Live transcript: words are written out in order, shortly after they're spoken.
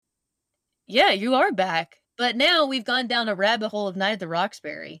Yeah, you are back. But now we've gone down a rabbit hole of Night at the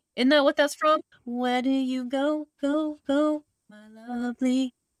Roxbury. Isn't that what that's from? Where do you go, go, go, my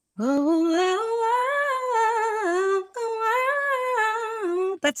lovely?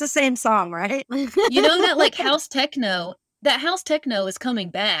 That's the same song, right? You know that like house techno? That house techno is coming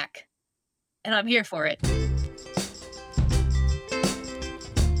back, and I'm here for it.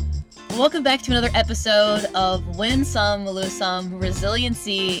 Welcome back to another episode of Win Some, Lose Some,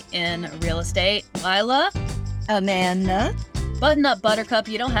 Resiliency in Real Estate. Lila? Amanda? Button up, Buttercup.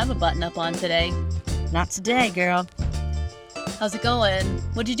 You don't have a button up on today. Not today, girl. How's it going?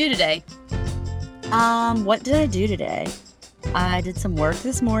 What'd you do today? What did I do today? I did some work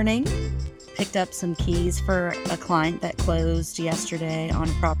this morning. Picked up some keys for a client that closed yesterday on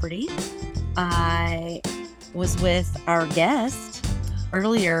a property. I was with our guest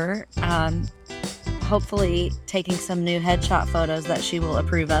earlier, hopefully taking some new headshot photos that she will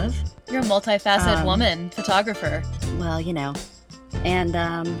approve of. You're a multifaceted woman, photographer. Well, you know. And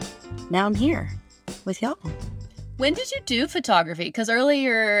now I'm here with y'all. When did you do photography? Because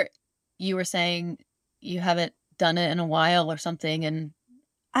earlier you were saying you haven't done it in a while or something, and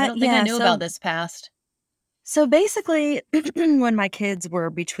I don't think I knew about this past. So basically, when my kids were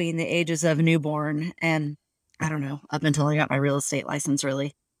between the ages of newborn and, I don't know, up until I got my real estate license,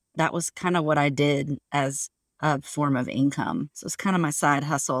 really, that was kind of what I did as a form of income. So it's kind of my side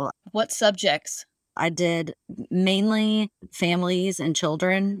hustle. What subjects? I did mainly families and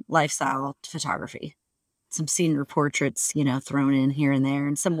children, lifestyle photography. Some senior portraits, thrown in here and there,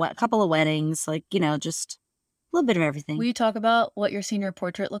 and a couple of weddings, just a little bit of everything. Will you talk about what your senior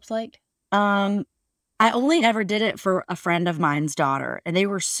portrait looks like? I only ever did it for a friend of mine's daughter, and they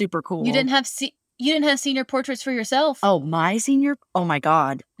were super cool. You didn't have senior portraits for yourself? Oh, my senior? Oh my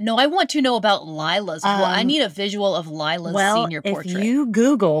God. No, I want to know about Lila's. I need a visual of Lila's senior portrait. If you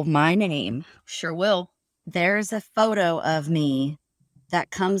Google my name. Sure will. There's a photo of me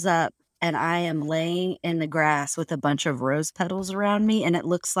that comes up, and I am laying in the grass with a bunch of rose petals around me, and it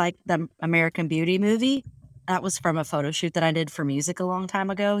looks like the American Beauty movie. That was from a photo shoot that I did for music a long time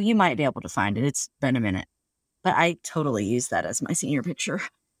ago. You might be able to find it. It's been a minute. But I totally used that as my senior picture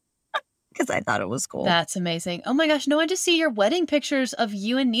because I thought it was cool. That's amazing. Oh my gosh. No, I just see your wedding pictures of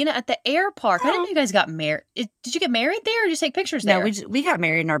you and Nina at the air park. I didn't know you guys got married. Did you get married there or just take pictures there? No, we got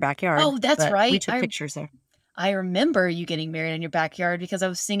married in our backyard. Oh, that's right. We took pictures there. I remember you getting married in your backyard because I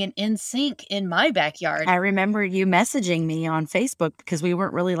was singing In Sync in my backyard. I remember you messaging me on Facebook because we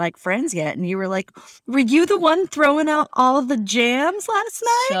weren't really like friends yet. And you were like, were you the one throwing out all of the jams last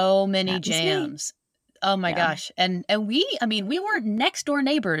night? So many jams. Oh my gosh. And we weren't next door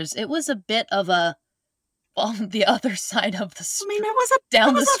neighbors. It was a bit of on the other side of the street. It was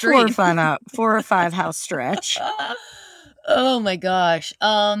down the street. 4 or 5 house stretch. Oh my gosh.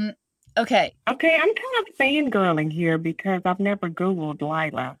 Okay, I'm kind of fangirling here because I've never Googled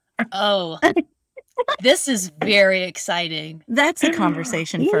Lila. Oh, this is very exciting. That's a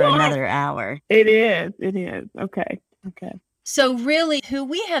conversation for another hour. It is. Okay. So really, who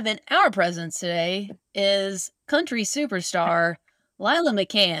we have in our presence today is country superstar Lila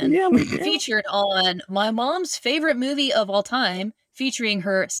McCann, featured on my mom's favorite movie of all time, featuring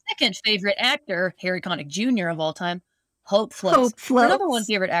her second favorite actor, Harry Connick Jr. of all time, Hope Floats. Her number one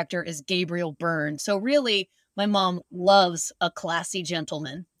favorite actor is Gabriel Byrne. So really, my mom loves a classy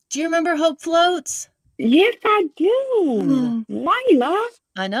gentleman. Do you remember Hope Floats? Yes, I do. Lila.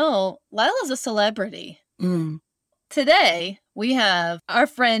 I know. Lila's a celebrity. Today, we have our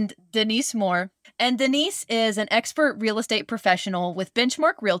friend Denise Moore. And Denise is an expert real estate professional with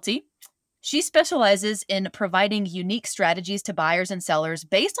Benchmark Realty. She specializes in providing unique strategies to buyers and sellers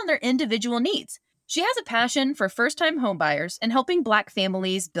based on their individual needs. She has a passion for first-time homebuyers and helping Black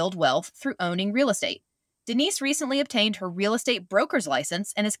families build wealth through owning real estate. Denise recently obtained her real estate broker's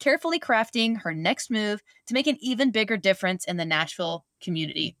license and is carefully crafting her next move to make an even bigger difference in the Nashville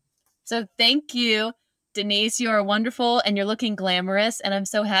community. So thank you, Denise. You are wonderful and you're looking glamorous, and I'm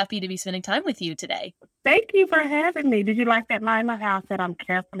so happy to be spending time with you today. Thank you for having me. Did you like that line of house that I'm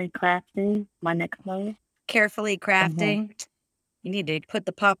carefully crafting my next move? Carefully crafting? You need to put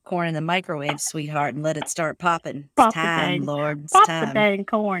the popcorn in the microwave, sweetheart, and let it start popping. It's time, Lord. It's time. Pop the dang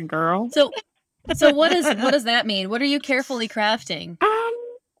corn, girl. So what does that mean? What are you carefully crafting? I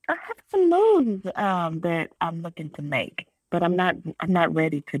have some moves that I'm looking to make, but I'm not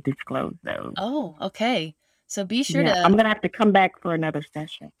ready to disclose those. Oh, okay. So be sure to. I'm gonna have to come back for another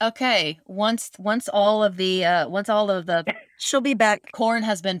session. Okay. Once all of the she'll be back. Corn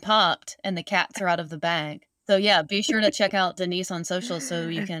has been popped and the cats are out of the bag. So yeah, be sure to check out Denise on social so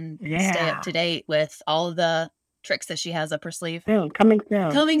you can stay up to date with all of the tricks that she has up her sleeve. Coming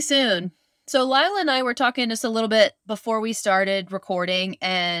soon. So Lila and I were talking just a little bit before we started recording,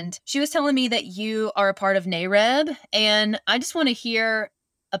 and she was telling me that you are a part of NAREB, and I just want to hear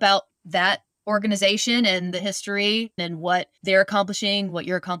about that organization and the history and what they're accomplishing, what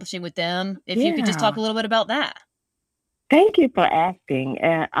you're accomplishing with them. If you could just talk a little bit about that. Thank you for asking.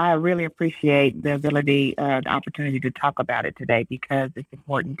 I really appreciate the ability, the opportunity to talk about it today because it's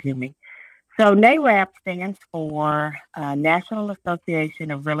important to me. So NAREB stands for National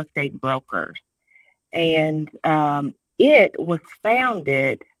Association of Real Estate Brokers. And it was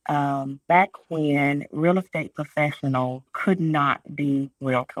founded back when real estate professionals could not be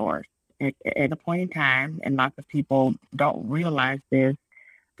realtors. At a point in time, and lots of people don't realize this,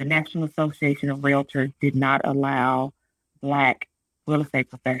 the National Association of Realtors did not allow Black real estate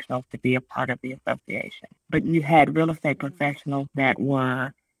professionals to be a part of the association. But you had real estate professionals that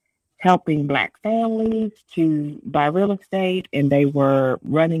were helping Black families to buy real estate, and they were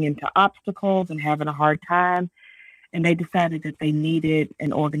running into obstacles and having a hard time. And they decided that they needed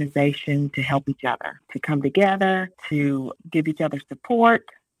an organization to help each other, to come together, to give each other support.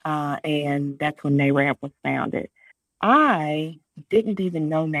 And that's when NAREB was founded. I didn't even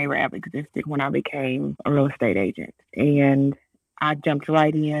know NAREB existed when I became a real estate agent. And I jumped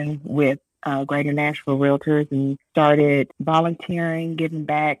right in with Greater Nashville Realtors and started volunteering, giving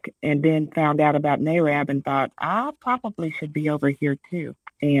back, and then found out about NAREB and thought, I probably should be over here too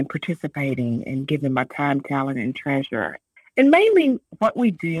and participating and giving my time, talent, and treasure. And mainly what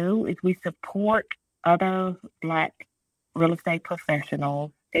we do is we support other Black real estate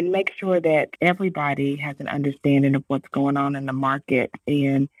professionals and make sure that everybody has an understanding of what's going on in the market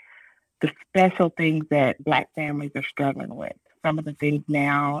and the special things that Black families are struggling with. Some of the things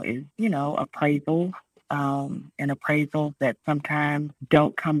now is, appraisals and appraisals that sometimes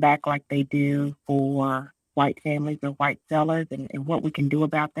don't come back like they do for white families or white sellers and what we can do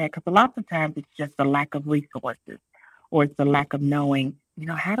about that. Because a lot of times it's just the lack of resources or it's the lack of knowing,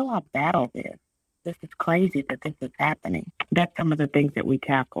 how do I battle this? This is crazy that this is happening. That's some of the things that we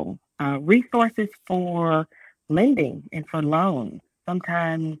tackle. Resources for lending and for loans.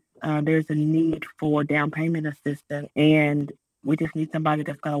 Sometimes there's a need for down payment assistance, and we just need somebody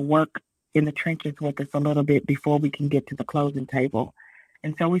that's going to work in the trenches with us a little bit before we can get to the closing table.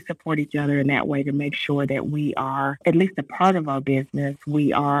 And so we support each other in that way to make sure that we are, at least a part of our business,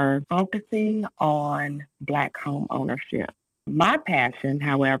 we are focusing on Black home ownership. My passion,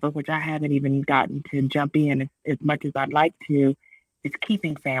 however, which I haven't even gotten to jump in as much as I'd like to, is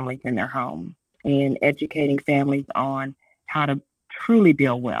keeping families in their homes and educating families on how to truly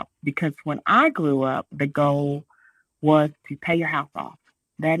build wealth. Because when I grew up, the goal was to pay your house off.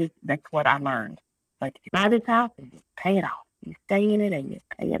 That's what I learned. Like, you buy this house and you pay it off. You stay in it and you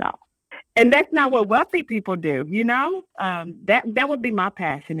pay it off. And that's not what wealthy people do, That would be my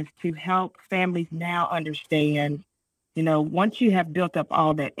passion, is to help families now understand, once you have built up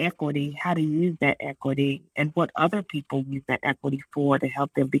all that equity, how to use that equity and what other people use that equity for to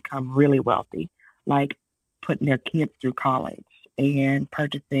help them become really wealthy, like putting their kids through college and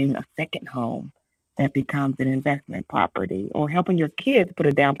purchasing a second home that becomes an investment property, or helping your kids put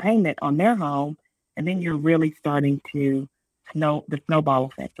a down payment on their home. And then you're really starting to the snowball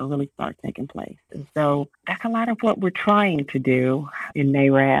effect will really start taking place. And so that's a lot of what we're trying to do in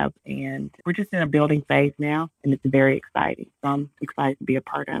NAREB. And we're just in a building phase now, and it's very exciting. So I'm excited to be a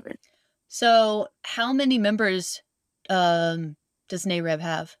part of it. So how many members does NAREB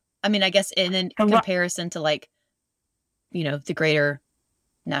have? I mean, I guess in comparison to the Greater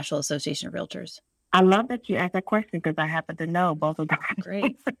National Association of Realtors. I love that you asked that question because I happen to know both of those.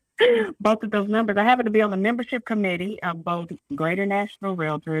 Great. Both of those numbers. I happen to be on the membership committee of both Greater Nashville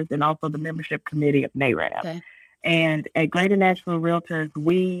Realtors and also the membership committee of NAREB. Okay. And at Greater Nashville Realtors,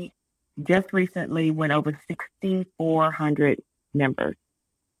 we just recently went over 6,400 members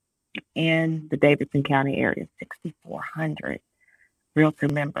in the Davidson County area, 6,400 realtor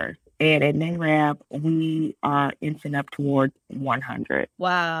members. And at NAREB, we are inching up towards 100.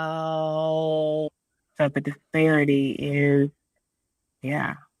 Wow. So the disparity is,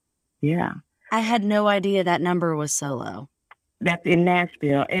 yeah. I had no idea that number was so low. That's in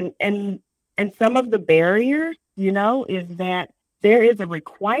Nashville. And some of the barriers, is that there is a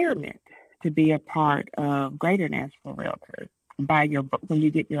requirement to be a part of Greater Nashville Realtors. When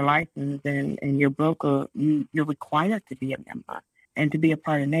you get your license and your broker, you're required to be a member. And to be a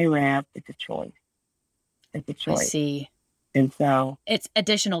part of NAREB, it's a choice. It's a choice. I see. And so it's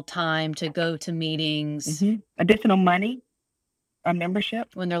additional time to go to meetings. Mm-hmm. Additional money, a membership.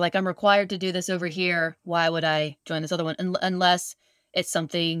 When they're like, I'm required to do this over here, why would I join this other one? Unless it's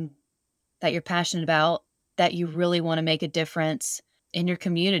something that you're passionate about, that you really want to make a difference in your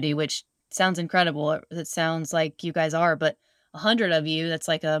community, which sounds incredible. It sounds like you guys are, but 100 of you, it's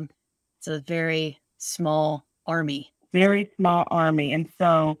a very small army. Very small army. And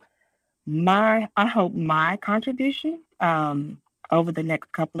so I hope my contribution over the next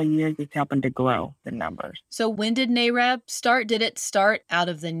couple of years is helping to grow the numbers. So when did NAREB start? Did it start out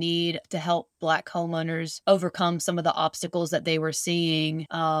of the need to help Black homeowners overcome some of the obstacles that they were seeing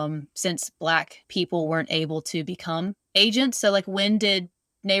since Black people weren't able to become agents? So like when did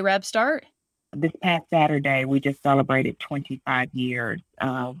NAREB start? This past Saturday, we just celebrated 25 years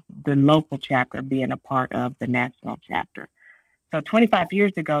of the local chapter being a part of the national chapter. So 25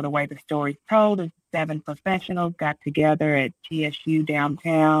 years ago, the way the story's told is 7 professionals got together at TSU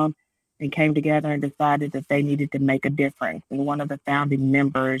downtown and came together and decided that they needed to make a difference. And one of the founding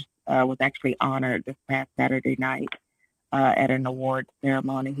members was actually honored this past Saturday night at an award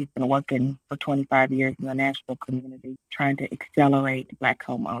ceremony. He's been working for 25 years in the national community trying to accelerate Black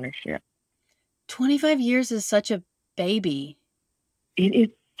home ownership. 25 years is such a baby. It is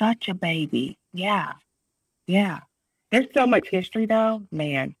such a baby. Yeah. Yeah. There's so much history, though.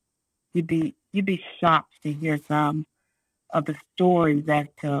 Man, you'd be shocked to hear some of the stories as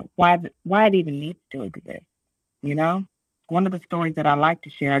to why it even needs to exist. You know, one of the stories that I like to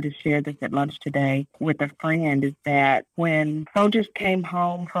share, I just shared this at lunch today with a friend, is that when soldiers came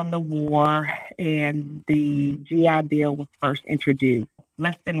home from the war and the GI Bill was first introduced,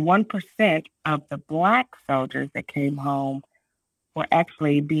 less than 1% of the Black soldiers that came home were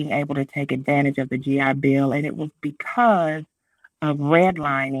actually being able to take advantage of the GI Bill. And it was because of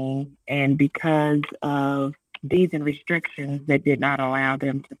redlining and because of deeds and restrictions that did not allow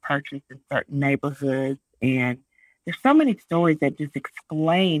them to purchase in certain neighborhoods. And there's so many stories that just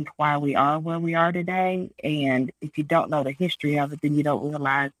explain why we are where we are today. And if you don't know the history of it, then you don't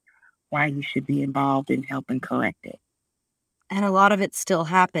realize why you should be involved in helping correct it. And a lot of it still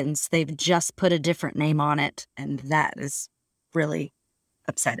happens. They've just put a different name on it. And that is really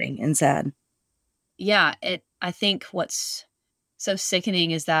upsetting and sad. Yeah, I think what's so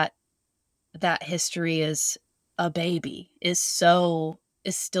sickening is that history is a baby, is still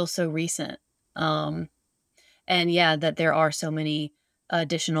so recent. And yeah, that there are so many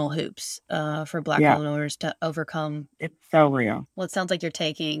additional hoops for Black homeowners to overcome. It's so real. Well, it sounds like you're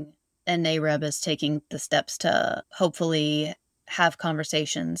taking, and NAREB is taking the steps to hopefully have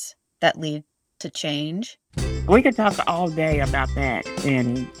conversations that lead to change. We could talk all day about that,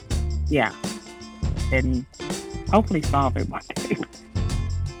 and yeah, and hopefully solve it one day.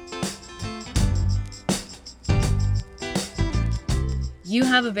 You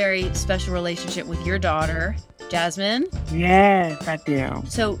have a very special relationship with your daughter, Jasmine. Yes, I do.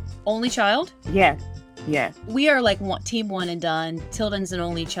 So, only child? Yes. We are like team one and done. Tilden's an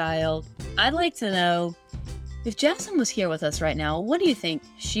only child. I'd like to know, if Jasmine was here with us right now, what do you think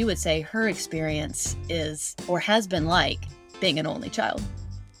she would say her experience is or has been like being an only child?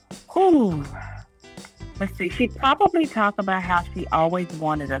 Ooh. Let's see. She'd probably talk about how she always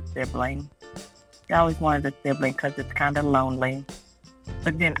wanted a sibling. She always wanted a sibling because it's kind of lonely.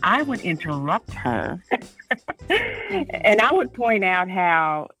 But then I would interrupt her and I would point out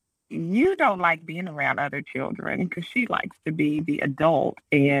how you don't like being around other children because she likes to be the adult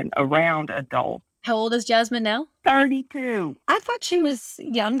and around adults. How old is Jasmine now? 32. I thought she was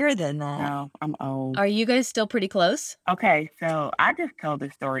younger than that. No, I'm old. Are you guys still pretty close? Okay, so I just told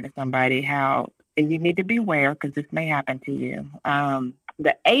this story to somebody how, and you need to beware because this may happen to you.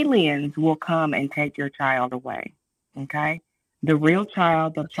 The aliens will come and take your child away, okay? The real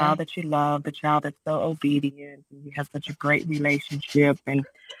child, the child that you love, the child that's so obedient, and you have such a great relationship, and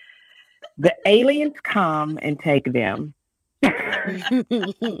the aliens come and take them.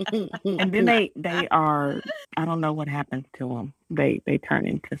 And then they are, I don't know what happens to them. They turn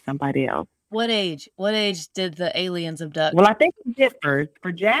into somebody else. What age did the aliens abduct? Well, I think it differs.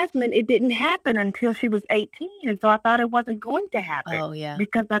 For Jasmine, it didn't happen until she was 18. And so I thought it wasn't going to happen. Oh, yeah.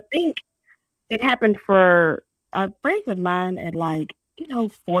 Because I think it happened for friends of mine at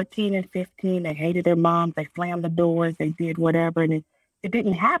 14 and 15. They hated their moms. They slammed the doors. They did whatever. And it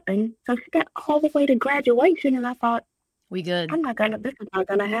didn't happen. So she got all the way to graduation. And I thought, we good. This is not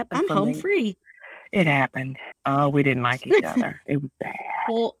going to happen. I'm home free. It happened. Oh, we didn't like each other. It was bad.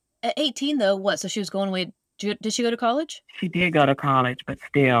 Well, at 18 though, what? So she was going away. Did she go to college? She did go to college, but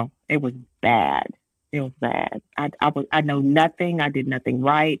still, it was bad. It was bad. I know nothing. I did nothing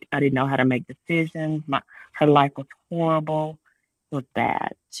right. I didn't know how to make decisions. Her life was horrible. It was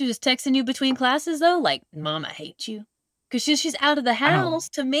bad. She was texting you between classes though, like, "Mom, I hate you," because she's out of the house.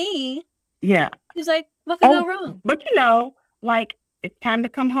 To me, yeah. She's like, what could go wrong? But it's time to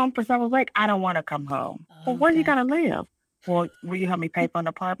come home for summer break. I don't want to come home. Well, where are you gonna live? Well, will you help me pay for an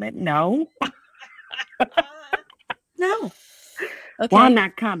apartment? No. No. Okay. Well, I'm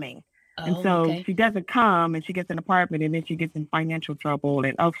not coming. And Oh, so okay. she doesn't come, and she gets an apartment, and then she gets in financial trouble.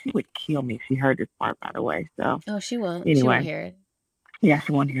 And she would kill me if she heard this part, by the way. So Oh, she won't. She won't anyway, hear it. yeah,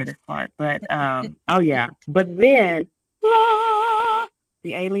 she won't hear this part. But oh yeah. But then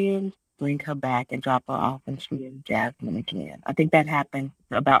the aliens bring her back and drop her off, and she is Jasmine again. I think that happened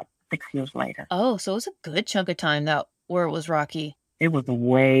about 6 years later. Oh, so it was a good chunk of time where it was rocky. It was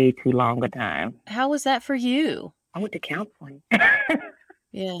way too long a time. How was that for you? I went to counseling.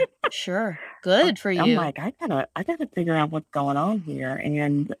 Yeah, sure. Good for you. I'm like, I gotta figure out what's going on here.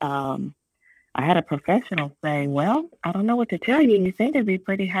 And I had a professional say, well, I don't know what to tell you. You seem to be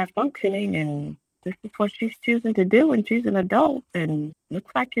pretty high functioning, and this is what she's choosing to do, and she's an adult, and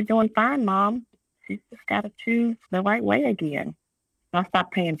looks like you're doing fine, Mom. She's just got to choose the right way again. So I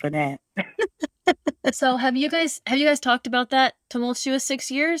stopped paying for that. So have you guys talked about that tumultuous 6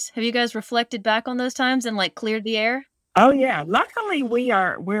 years? Have you guys reflected back on those times and like cleared the air? Oh yeah. Luckily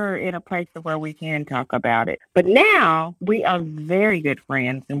we're in a place where we can talk about it. But now we are very good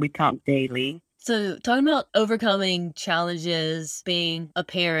friends and we talk daily. So talking about overcoming challenges, being a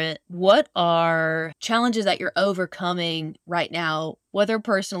parent, what are challenges that you're overcoming right now, whether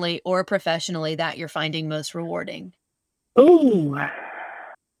personally or professionally, that you're finding most rewarding? Ooh.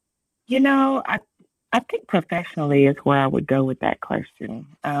 You know, I think professionally is where I would go with that question.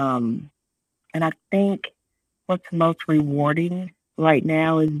 And I think what's most rewarding right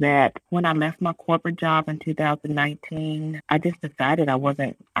now is that when I left my corporate job in 2019, I just decided I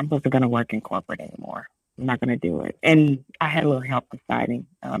wasn't going to work in corporate anymore. I'm not going to do it. And I had a little help deciding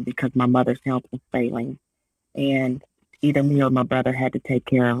because my mother's health was failing. And either me or my brother had to take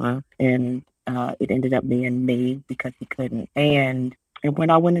care of her. And it ended up being me because he couldn't. And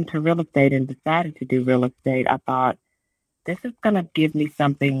when I went into real estate and decided to do real estate, I thought, this is going to give me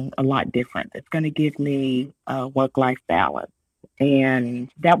something a lot different. It's going to give me a work-life balance.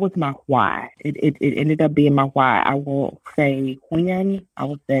 And that was my why. It ended up being my why. I will say when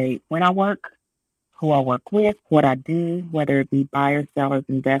I work, who I work with, what I do, whether it be buyers, sellers,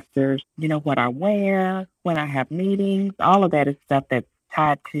 investors, what I wear, when I have meetings, all of that is stuff that's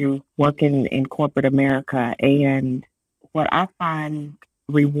tied to working in corporate America. And what I find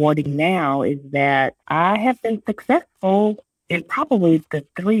rewarding now is that I have been successful in probably the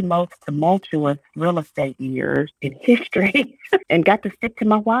 3 most tumultuous real estate years in history and got to stick to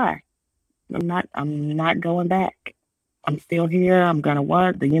my why. I'm not going back. I'm still here. I'm going to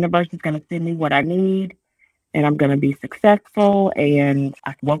work. The universe is going to send me what I need and I'm going to be successful. And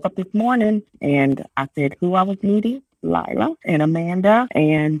I woke up this morning and I said who I was meeting, Lila and Amanda,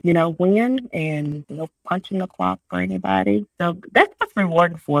 and when, and punching the clock for anybody. So that's what's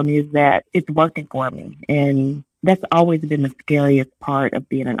rewarding for me, is that it's working for me. And that's always been the scariest part of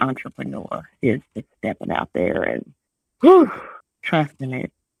being an entrepreneur, is just stepping out there and trusting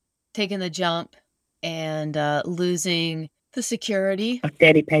it. Taking the jump and losing the security, a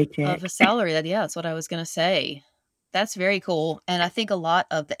steady paycheck of a salary. That's what I was going to say. That's very cool. And I think a lot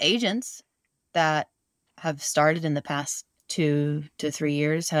of the agents that have started in the past 2 to 3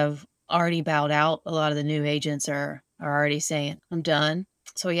 years have already bowed out. A lot of the new agents are already saying, I'm done.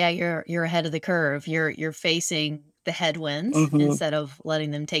 So yeah, you're ahead of the curve. You're facing the headwinds instead of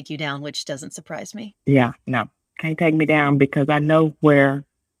letting them take you down, which doesn't surprise me. Yeah, no. Can't take me down because I know where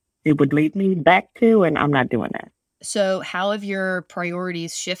it would lead me back to, and I'm not doing that. So how have your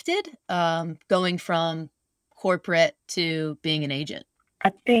priorities shifted going from corporate to being an agent?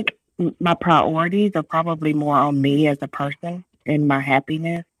 I think my priorities are probably more on me as a person and my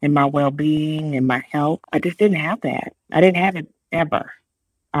happiness and my well-being and my health. I just didn't have that. I didn't have it ever.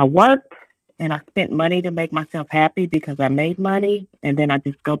 I worked and I spent money to make myself happy because I made money, and then I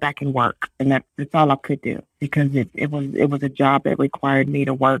just go back and work. And that's all I could do because it was a job that required me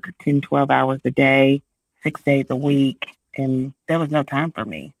to work 10, 12 hours a day, 6 days a week, and there was no time for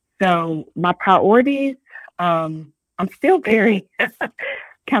me. So my priorities, I'm still very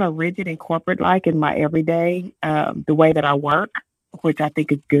kind of rigid and corporate-like in my everyday, the way that I work, which I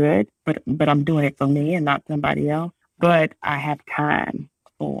think is good, but I'm doing it for me and not somebody else. But I have time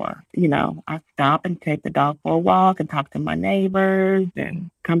for, I stop and take the dog for a walk and talk to my neighbors and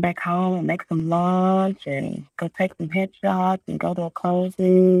come back home and make some lunch and go take some headshots and go to a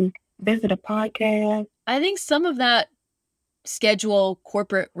closing, visit a podcast. I think some of that schedule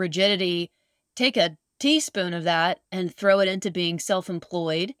corporate rigidity, take a teaspoon of that and throw it into being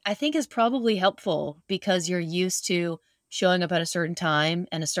self-employed, I think is probably helpful because you're used to showing up at a certain time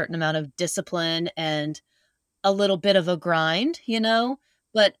and a certain amount of discipline and a little bit of a grind,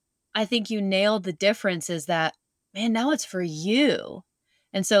 But I think you nailed the difference, is that man, now it's for you.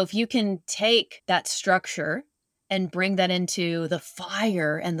 And so if you can take that structure and bring that into the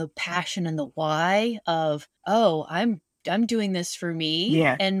fire and the passion and the why of, oh, I'm doing this for me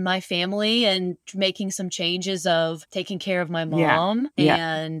and my family and making some changes of taking care of my mom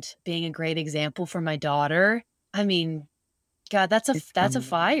and being a great example for my daughter. I mean, God, that's a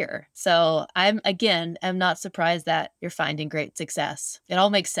fire. So I'm not surprised that you're finding great success. It all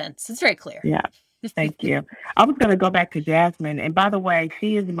makes sense. It's very clear. Yeah. Thank you. I was going to go back to Jasmine. And by the way,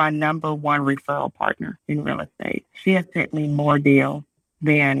 she is my number one referral partner in real estate. She has sent me more deals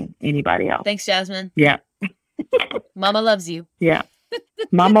than anybody else. Thanks, Jasmine. Yeah. Mama loves you. Yeah.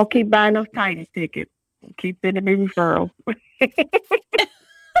 Mama keep buying those Titus tickets. Keep sending me referrals.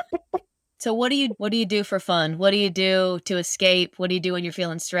 So what do you do for fun? What do you do to escape? What do you do when you're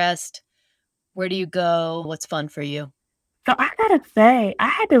feeling stressed? Where do you go? What's fun for you? So I gotta say, I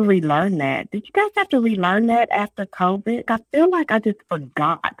had to relearn that. Did you guys have to relearn that after COVID? I feel like I just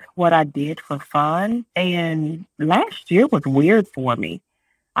forgot what I did for fun. And last year was weird for me.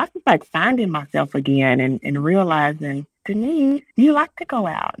 I was like finding myself again and realizing, Denise, you like to go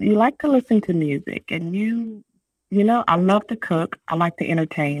out. You like to listen to music. And you know, I love to cook. I like to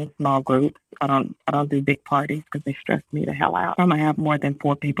entertain small groups. I don't do big parties because they stress me the hell out. If I have more than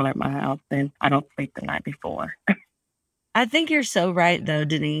 4 people at my house, then I don't sleep the night before. I think you're so right though,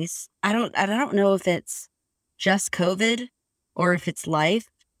 Denise. I don't know if it's just COVID or if it's life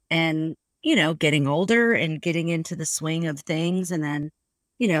and, you know, getting older and getting into the swing of things. And then,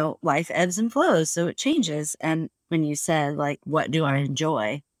 you know, life ebbs and flows. So it changes. And when you said like, what do I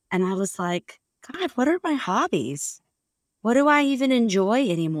enjoy? And I was like, God, what are my hobbies? What do I even enjoy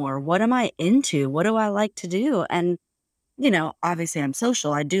anymore? What am I into? What do I like to do? And, you know, obviously I'm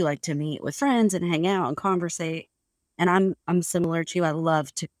social. I do like to meet with friends and hang out and conversate. And I'm similar to you. I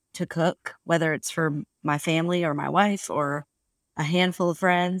love to cook, whether it's for my family or my wife or a handful of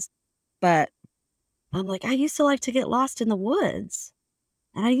friends. But I'm like, I used to like to get lost in the woods.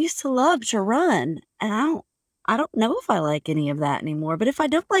 And I used to love to run. And I don't know if I like any of that anymore. But if I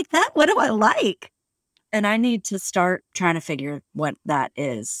don't like that, what do I like? And I need to start trying to figure what that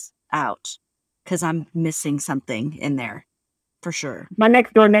is out because I'm missing something in there. For sure. My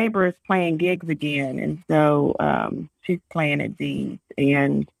next door neighbor is playing gigs again, and so she's playing at D's.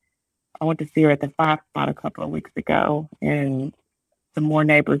 And I went to see her at the 5 Spot a couple of weeks ago, and some more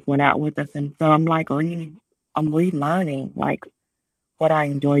neighbors went out with us. And so I'm like, I'm relearning like what I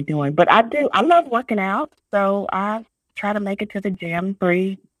enjoy doing. But I love working out, so I try to make it to the gym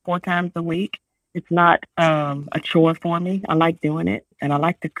 3-4 times a week. It's not a chore for me. I like doing it, and I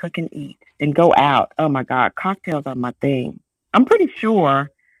like to cook and eat and go out. Oh my God, cocktails are my thing. I'm pretty sure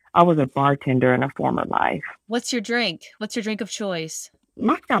I was a bartender in a former life. What's your drink? What's your drink of choice?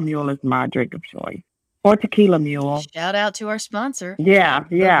 Moscow Mule is my drink of choice. Or Tequila Mule. Shout out to our sponsor. Yeah.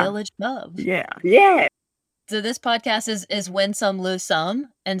 The Village Pub. Yeah. So this podcast is win some, lose some.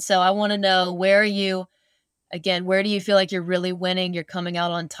 And so I want to know where do you feel like you're really winning? You're coming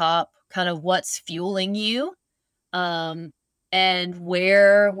out on top, kind of what's fueling you. And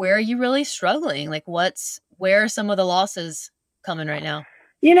where are you really struggling? Like where are some of the losses coming right now?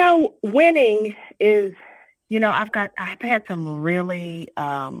 You know, winning is, you know, I've had some really,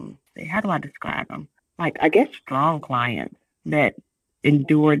 how do I describe them? Like, I guess strong clients that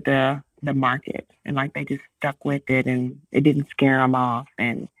endured the market and like they just stuck with it and it didn't scare them off.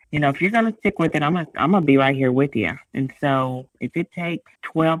 And, you know, if you're going to stick with it, I'm going to be right here with you. And so if it takes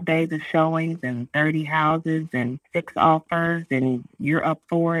 12 days of showings and 30 houses and 6 offers and you're up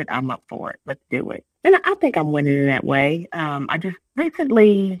for it, I'm up for it. Let's do it. And I think I'm winning in that way. I just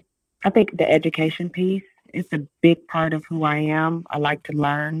recently, I think the education piece is a big part of who I am. I like to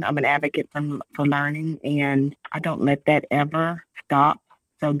learn. I'm an advocate for learning, and I don't let that ever stop.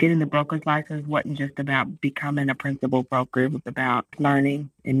 So getting the broker's license wasn't just about becoming a principal broker. It was about learning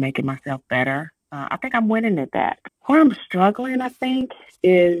and making myself better. I think I'm winning at that. Where I'm struggling, I think,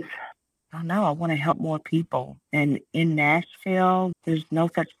 is I don't know. I want to help more people. And in Nashville, there's no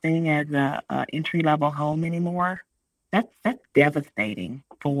such thing as a entry-level home anymore. That's devastating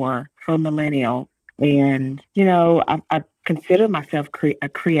for millennials. And, you know, I consider myself a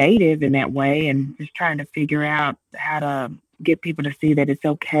creative in that way and just trying to figure out how to get people to see that it's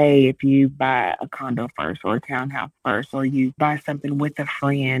okay if you buy a condo first or a townhouse first, or you buy something with a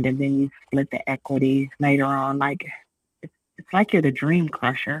friend and then you split the equity later on. Like, it's like you're the dream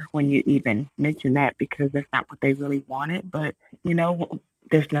crusher when you even mention that, because that's not what they really wanted. But, you know,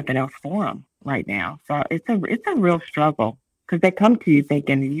 there's nothing else for them right now. So it's a real struggle because they come to you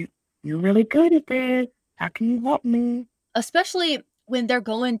thinking, you're really good at this. How can you help me? Especially when they're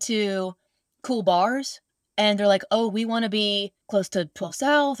going to cool bars and they're like, oh, we want to be close to 12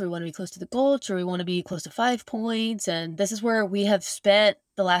 South, or we want to be close to the Gulch, or we want to be close to 5 Points. And this is where we have spent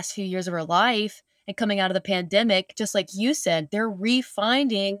the last few years of our life. And coming out of the pandemic, just like you said, they're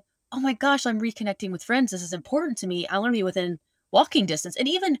refinding, oh my gosh, I'm reconnecting with friends. This is important to me. I want to be within walking distance. And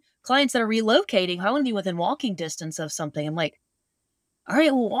even clients that are relocating, I want to be within walking distance of something. I'm like, all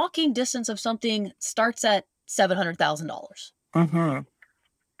right, well, walking distance of something starts at $700,000. Mm-hmm.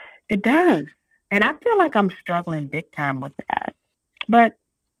 It does. And I feel like I'm struggling big time with that. But,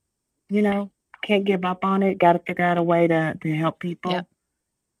 can't give up on it. Got to figure out a way to help people. Yeah.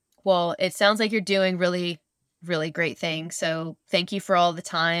 Well, it sounds like you're doing really, really great things. So thank you for all the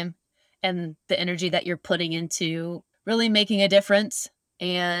time and the energy that you're putting into really making a difference.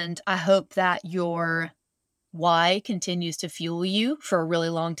 And I hope that your why continues to fuel you for a really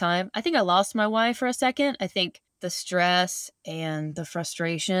long time. I think I lost my why for a second. I think the stress and the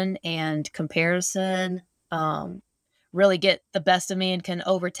frustration and comparison really get the best of me and can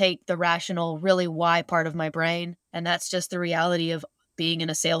overtake the rational, really why part of my brain. And that's just the reality of being in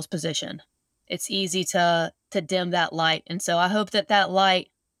a sales position. It's easy to dim that light. And so I hope that light,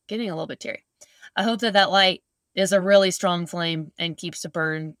 getting a little bit teary, I hope that light is a really strong flame and keeps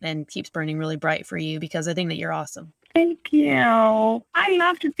burning really bright for you, because I think that you're awesome. Thank you. I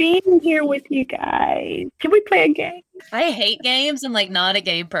loved being here with you guys. Can we play a game? I hate games. I'm like not a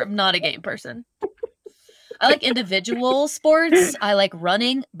game person. I like individual sports. I like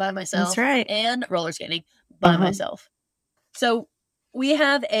running by myself. That's right. And roller skating by myself. So we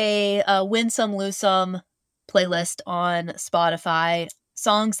have a Win Some, Lose Some playlist on Spotify.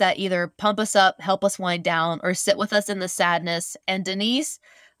 Songs that either pump us up, help us wind down, or sit with us in the sadness. And Denise,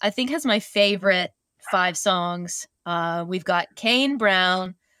 I think, has my favorite 5 songs. We've got Kane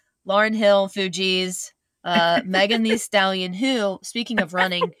Brown, Lauryn Hill, Fugees, Megan Thee Stallion, who, speaking of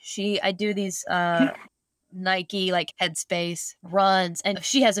running, I do these Nike like Headspace runs, and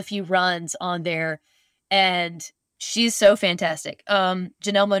she has a few runs on there, and she's so fantastic. Janelle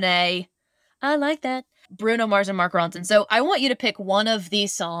Monáe, I like that. Bruno Mars and Mark Ronson. So I want you to pick one of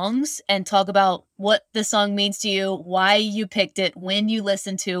these songs and talk about what the song means to you, why you picked it, when you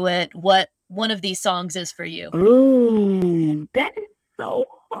listen to it, what one of these songs is for you. Ooh, that is so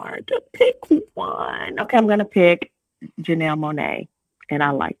hard to pick one. Okay, I'm going to pick Janelle Monáe, and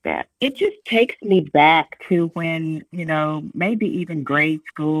I like that. It just takes me back to when, maybe even grade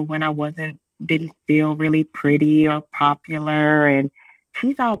school, when I didn't feel really pretty or popular, and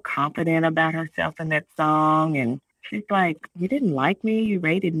she's all confident about herself in that song, and she's like, you didn't like me, you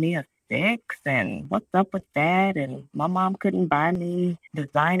rated me a 6, and what's up with that? And my mom couldn't buy me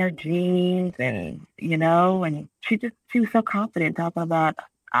designer jeans, and and she was so confident talking about,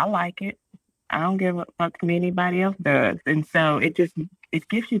 I like it, I don't give a fuck if anybody else does. And so it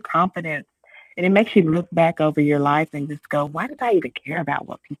gives you confidence, and it makes you look back over your life and just go, why did I even care about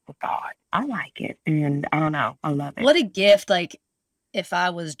what people thought? I like it. And I don't know, I love it. What a gift, like, if I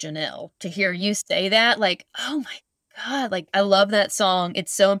was Janelle, to hear you say that, like, oh my God, like, I love that song.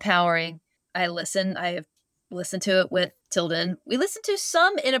 It's so empowering. I have listened to it with Tilden. We listen to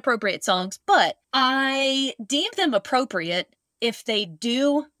some inappropriate songs, but I deem them appropriate if they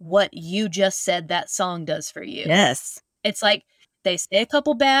do what you just said that song does for you. Yes. It's like they say a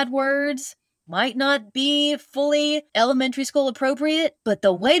couple bad words, might not be fully elementary school appropriate, but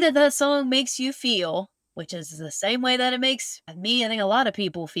the way that song makes you feel, which is the same way that it makes me, I think a lot of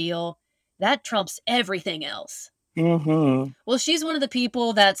people feel, that trumps everything else. Mm-hmm. Well, she's one of the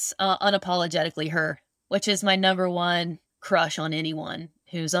people that's unapologetically her, which is my number one crush on anyone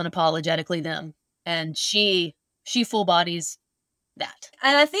who's unapologetically them. And she full bodies that.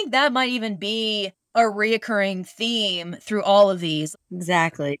 And I think that might even be a reoccurring theme through all of these.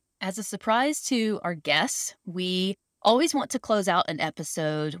 Exactly. As a surprise to our guests, we always want to close out an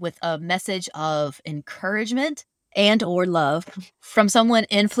episode with a message of encouragement and or love from someone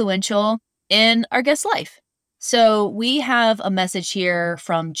influential in our guest's life. So we have a message here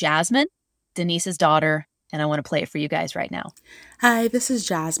from Jasmine, Denise's daughter, and I want to play it for you guys right now. Hi, this is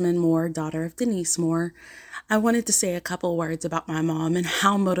Jasmine Moore, daughter of Denise Moore. I wanted to say a couple words about my mom and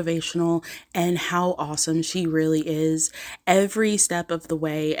how motivational and how awesome she really is. Every step of the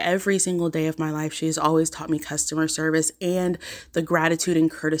way, every single day of my life, she has always taught me customer service and the gratitude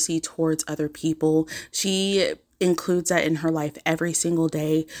and courtesy towards other people. She includes that in her life every single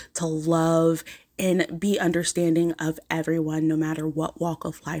day, to love and be understanding of everyone, no matter what walk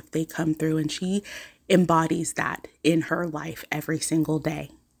of life they come through. And she embodies that in her life every single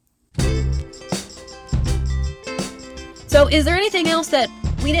day. So is there anything else that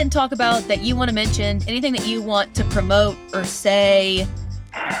we didn't talk about that you want to mention? Anything that you want to promote or say?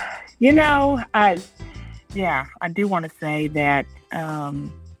 I do want to say that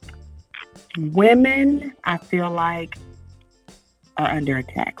women, I feel like, are under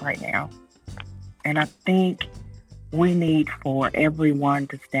attack right now. And I think we need for everyone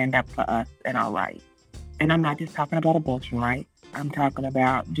to stand up for us and our rights. And I'm not just talking about abortion rights. I'm talking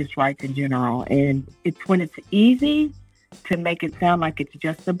about just rights in general. And it's when it's easy to make it sound like it's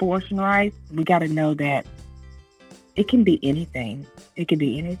just abortion rights, we got to know that it can be anything. It can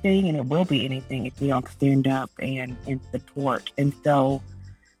be anything, and it will be anything if we don't stand up and support. And so,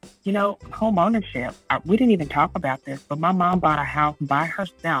 you know, home ownership, we didn't even talk about this, but my mom bought a house by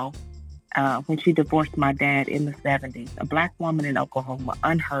herself when she divorced my dad in the 70s, a Black woman in Oklahoma,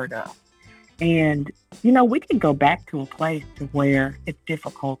 unheard of. And, you know, we can go back to a place to where it's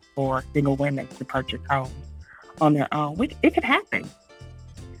difficult for single women to purchase homes on their own. It could happen.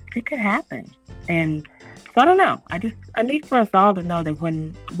 It could happen. And so I don't know. I need for us all to know that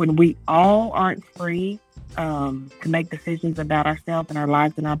when we all aren't free to make decisions about ourselves and our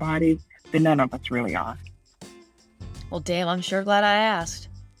lives and our bodies, then none of us really are. Well, damn, I'm sure glad I asked.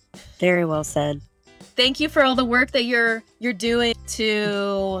 Very well said. Thank you for all the work that you're doing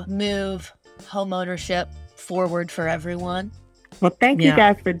to move homeownership forward for everyone. Well, thank you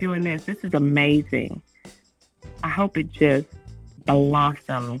guys for doing this. This is amazing. I hope it just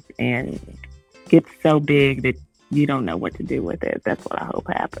blossoms and gets so big that you don't know what to do with it. That's what I hope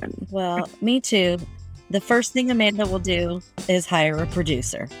happens. Well, me too. The first thing Amanda will do is hire a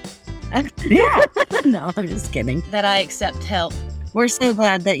producer. Yeah. No, I'm just kidding. That I accept help. We're so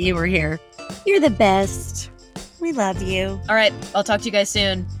glad that you were here. You're the best. We love you. All right, I'll talk to you guys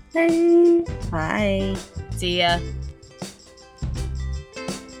soon. Hey. Bye. See ya.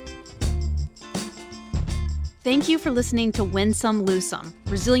 Thank you for listening to Win Some, Lose Some,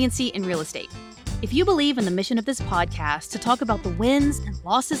 Resiliency in Real Estate. If you believe in the mission of this podcast to talk about the wins and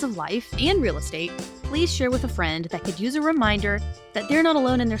losses of life and real estate, please share with a friend that could use a reminder that they're not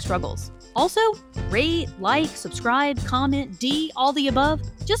alone in their struggles. Also, rate, like, subscribe, comment, all the above.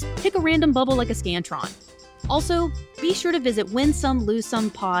 Just pick a random bubble like a Scantron. Also, be sure to visit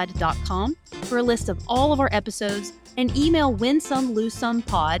winsomelosemepod.com for a list of all of our episodes, and email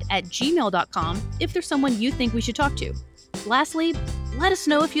winsomelosemepod@gmail.com if there's someone you think we should talk to. Lastly, let us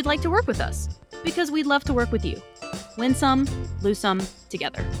know if you'd like to work with us, because we'd love to work with you. Win some, lose some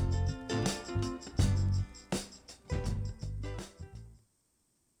together.